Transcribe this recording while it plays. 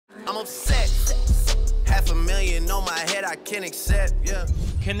I'm upset. $500,000 on my head, I can't accept, yeah.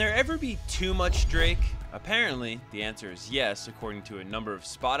 Can there ever be too much Drake? Apparently, the answer is yes, according to a number of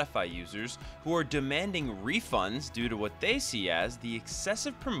Spotify users who are demanding refunds due to what they see as the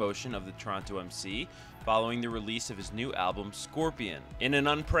excessive promotion of the Toronto MC following the release of his new album, Scorpion. In an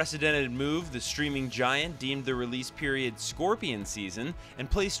unprecedented move, the streaming giant deemed the release period Scorpion Season and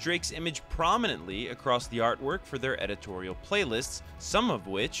placed Drake's image prominently across the artwork for their editorial playlists, some of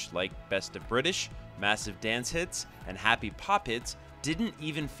which, like Best of British, Massive Dance Hits, and Happy Pop Hits, didn't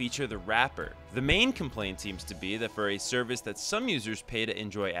even feature the rapper. The main complaint seems to be that for a service that some users pay to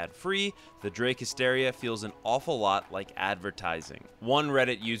enjoy ad-free, the Drake hysteria feels an awful lot like advertising. One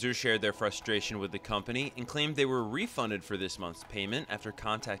Reddit user shared their frustration with the company and claimed they were refunded for this month's payment after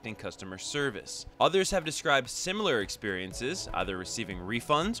contacting customer service. Others have described similar experiences, either receiving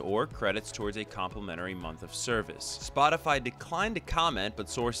refunds or credits towards a complimentary month of service. Spotify declined to comment, but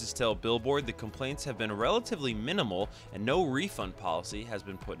sources tell Billboard the complaints have been relatively minimal and no refund policy has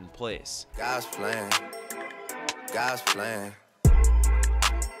been put in place. God's plan. God's plan.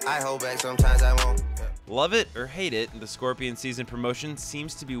 I hold back sometimes I won't. Love it or hate it, the Scorpion season promotion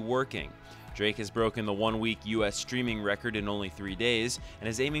seems to be working. Drake has broken the one-week US streaming record in only 3 days and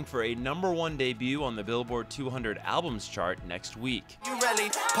is aiming for a #1 debut on the Billboard 200 albums chart next week. You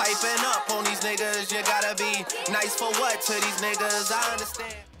really piping up on these niggas, you gotta be nice for what to these niggas, I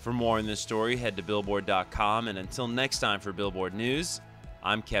understand. For more on this story, head to billboard.com, and until next time for Billboard News,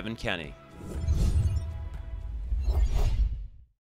 I'm Kevin Kenny.